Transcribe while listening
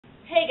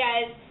Hey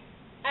guys,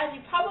 as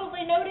you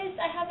probably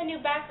noticed, I have a new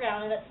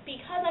background, and that's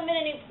because I'm in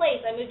a new place.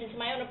 I moved into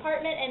my own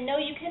apartment, and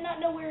no, you cannot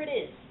know where it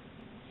is.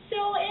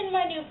 So in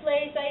my new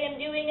place, I am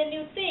doing a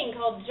new thing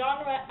called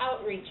Genre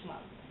Outreach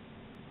Month.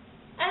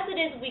 As it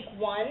is week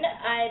 1,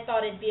 I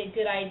thought it'd be a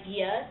good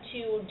idea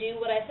to do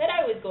what I said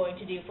I was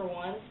going to do for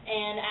once,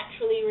 and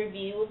actually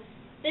review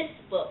this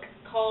book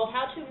called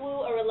How to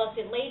Woo a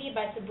Reluctant Lady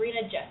by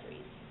Sabrina Jeffries.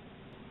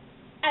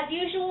 As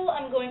usual,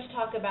 I'm going to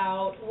talk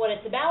about what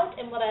it's about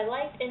and what I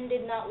liked and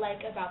did not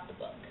like about the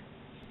book.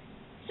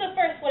 So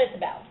first, what it's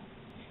about.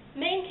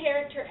 Main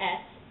character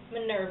S,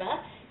 Minerva,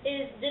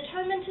 is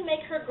determined to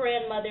make her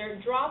grandmother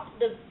drop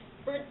the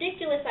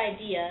ridiculous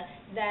idea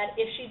that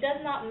if she does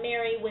not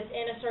marry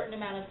within a certain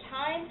amount of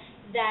time,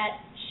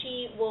 that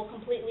she will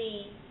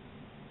completely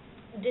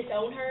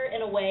disown her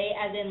in a way,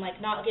 as in like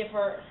not give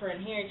her her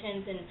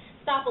inheritance and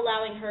stop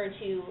allowing her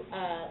to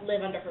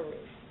live under her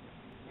roof.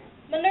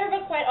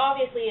 Minerva quite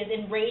obviously is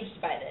enraged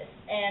by this,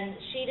 and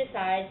she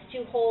decides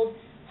to hold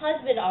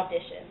husband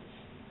auditions.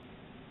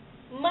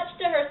 Much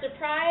to her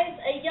surprise,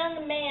 a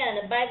young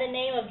man by the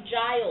name of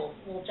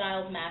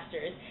Giles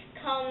Masters,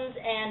 comes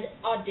and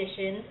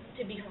auditions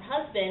to be her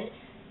husband.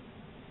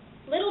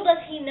 Little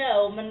does he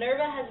know,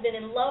 Minerva has been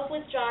in love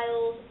with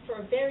Giles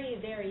for a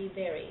very, very,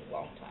 very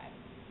long time.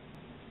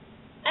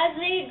 As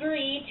they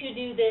agree to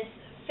do this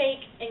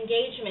fake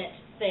engagement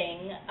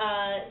thing,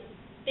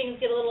 things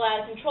get a little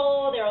out of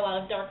control, there are a lot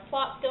of dark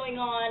plots going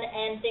on,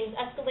 and things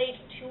escalate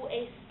to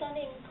a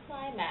stunning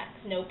climax,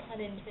 no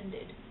pun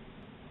intended.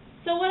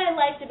 So what I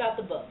liked about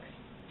the book.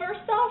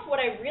 First off,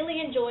 what I really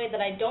enjoyed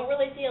that I don't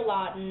really see a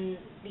lot in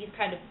these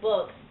kind of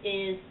books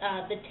is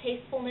the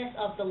tastefulness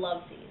of the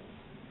love scenes.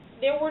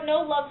 There were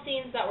no love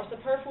scenes that were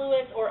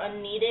superfluous or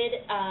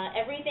unneeded.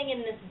 Everything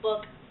in this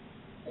book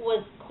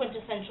was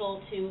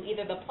quintessential to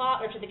either the plot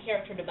or to the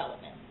character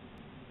development.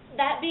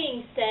 That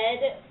being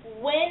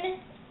said, when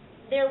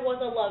there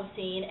was a love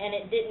scene and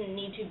it didn't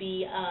need to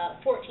be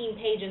 14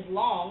 pages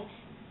long,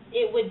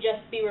 it would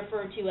just be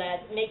referred to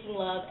as making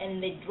love, and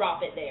they'd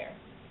drop it there.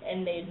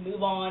 And they'd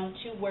move on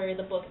to where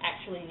the book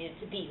actually needed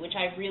to be, which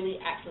I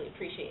really actually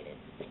appreciated.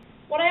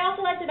 What I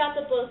also liked about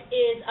the book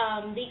is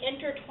the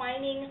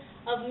intertwining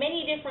of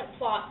many different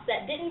plots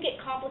that didn't get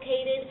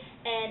complicated,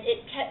 and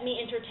it kept me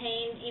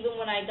entertained.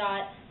 Even when I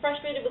got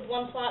frustrated with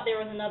one plot,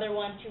 there was another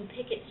one to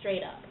pick it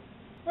straight up.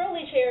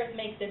 Rolly chairs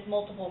make this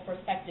multiple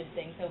perspective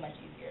thing so much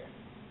easier.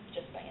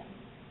 Just saying.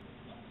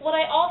 What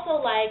I also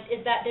liked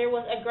is that there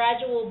was a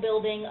gradual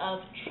building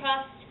of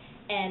trust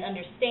and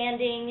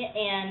understanding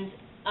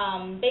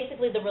and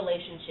basically the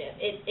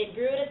relationship. It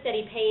grew at a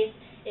steady pace.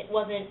 It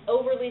wasn't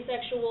overly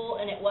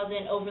sexual and it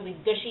wasn't overly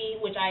gushy,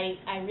 which I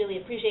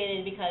really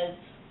appreciated, because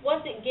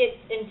once it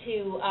gets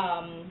into,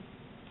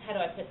 how do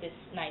I put this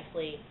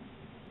nicely?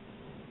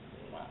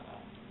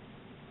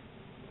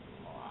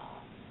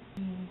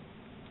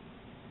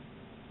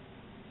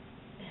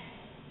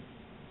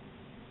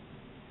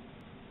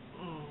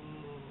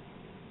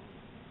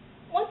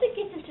 Once it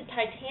gets into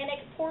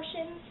Titanic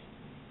portions,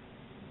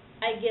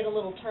 I get a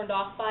little turned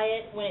off by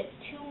it when it's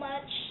too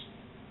much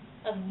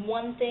of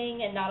one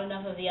thing and not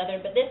enough of the other,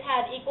 but this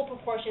had equal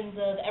proportions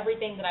of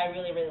everything that I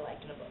really, really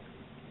liked in a book.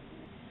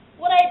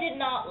 What I did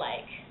not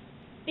like,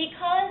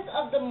 because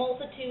of the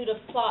multitude of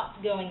plots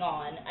going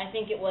on, I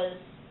think it was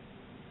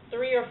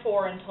 3 or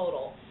 4 in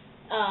total,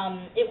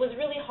 it was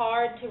really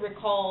hard to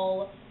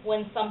recall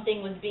when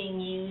something was being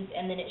used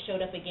and then it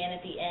showed up again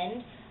at the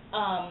end.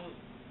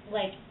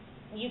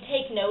 You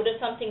take note of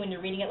something when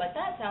you're reading it, like,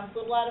 that sounds a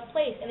little out of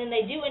place, and then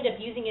they do end up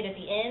using it at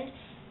the end,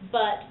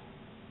 but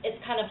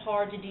it's kind of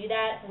hard to do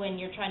that when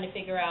you're trying to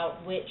figure out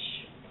which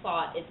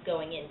plot it's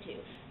going into.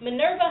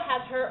 Minerva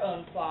has her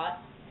own plot,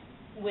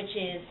 which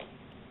is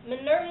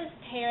Minerva's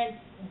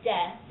parents'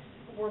 deaths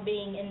were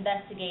being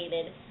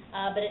investigated,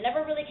 but it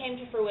never really came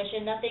to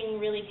fruition. Nothing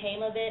really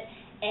came of it,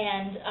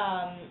 and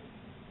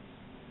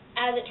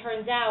as it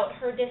turns out,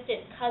 her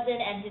distant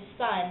cousin and his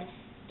son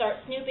start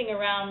snooping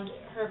around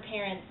her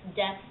parents'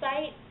 death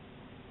site,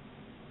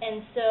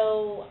 and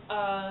so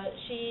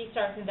she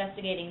starts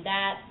investigating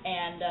that,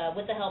 and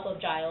with the help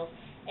of Giles,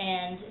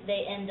 and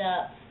they end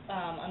up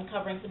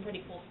uncovering some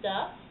pretty cool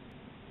stuff.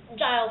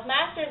 Giles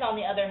Masters, on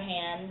the other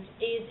hand,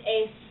 is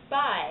a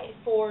spy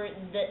for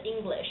the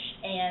English,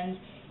 and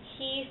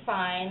he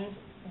finds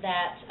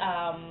that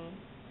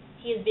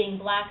he is being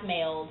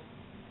blackmailed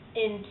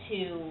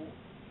into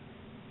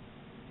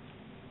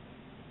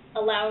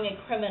allowing a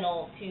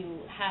criminal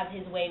to have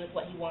his way with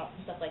what he wants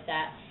and stuff like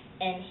that.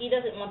 And he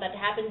doesn't want that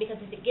to happen,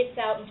 because if it gets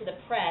out into the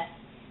press,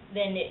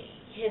 then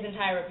his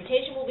entire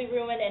reputation will be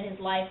ruined and his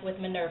life with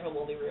Minerva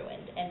will be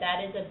ruined. And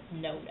that is a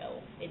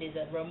no-no. It is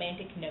a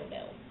romantic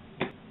no-no.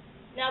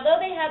 Now, though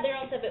they had their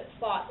own separate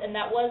plots, and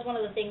that was one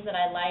of the things that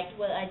I liked,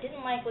 what I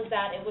didn't like was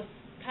that it was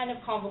kind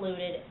of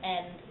convoluted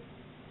and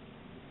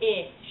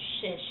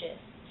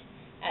ish-ishist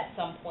at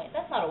some point.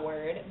 That's not a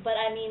word, but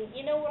I mean,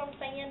 you know what I'm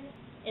saying?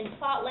 In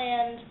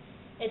Plotland,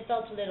 it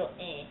felt a little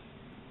eh.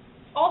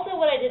 Also,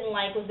 what I didn't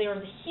like was there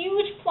was a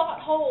huge plot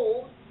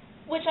hole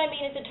which I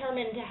mean is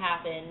determined to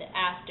happen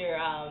after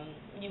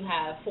you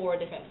have 4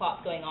 different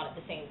plots going on at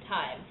the same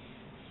time.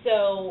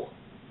 So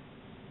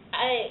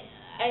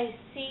I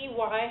see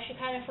why she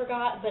kind of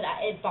forgot, but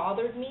it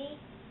bothered me.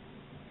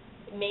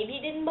 Maybe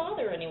it didn't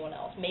bother anyone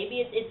else.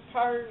 Maybe it's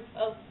part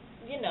of,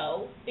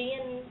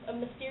 being a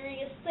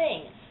mysterious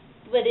thing.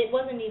 But it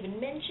wasn't even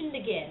mentioned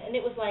again, and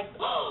it was like,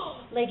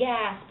 oh, like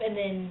gasp, and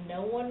then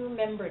no one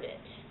remembered it.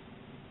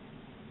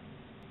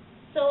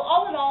 So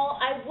all in all,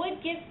 I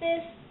would give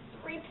this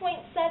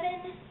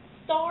 3.7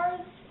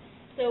 stars.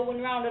 So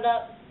when rounded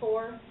up,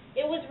 4.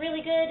 It was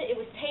really good. It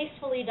was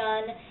tastefully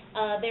done.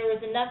 There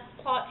was enough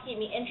plot to keep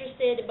me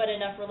interested, but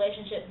enough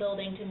relationship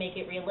building to make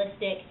it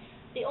realistic.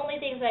 The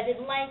only things I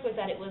didn't like was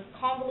that it was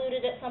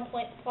convoluted at some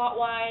points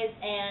plot-wise,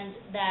 and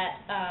that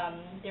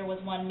there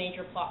was one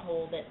major plot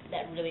hole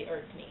that really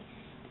irked me.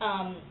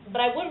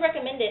 But I would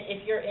recommend it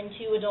if you're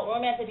into adult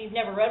romance. If you've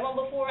never read one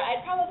before,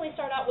 I'd probably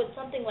start out with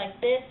something like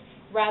this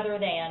rather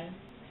than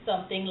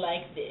something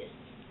like this.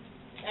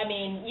 I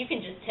mean, you can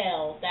just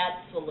tell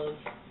that's full of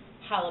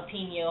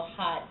jalapeno,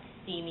 hot,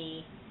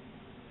 steamy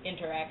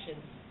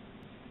interactions.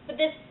 But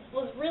this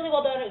was really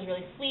well done. It was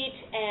really sweet,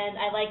 and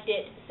I liked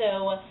it.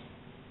 So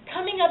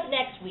coming up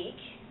next week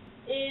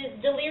is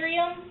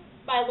Delirium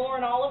by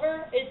Lauren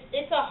Oliver.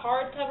 It's a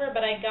hardcover,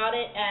 but I got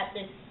it at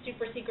this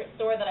super secret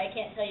store that I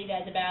can't tell you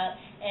guys about,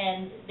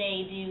 and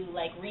they do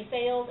like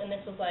resales, and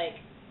this was like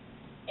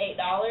 $8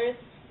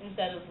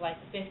 instead of like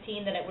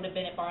 $15 that it would have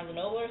been at Barnes &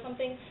 Noble or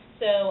something.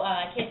 So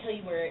I can't tell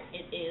you where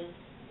it is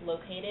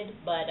located,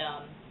 but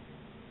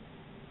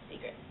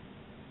secret.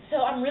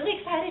 So I'm really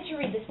excited to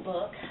read this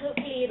book.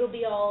 Hopefully it'll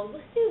be all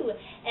woohoo,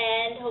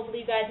 and hopefully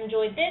you guys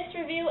enjoyed this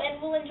review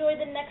and will enjoy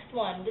the next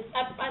one.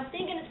 I'm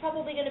thinking it's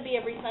probably going to be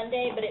every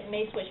Sunday, but it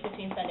may switch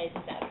between Sundays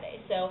and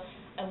Saturdays. So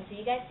I will see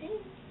you guys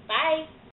soon. Bye!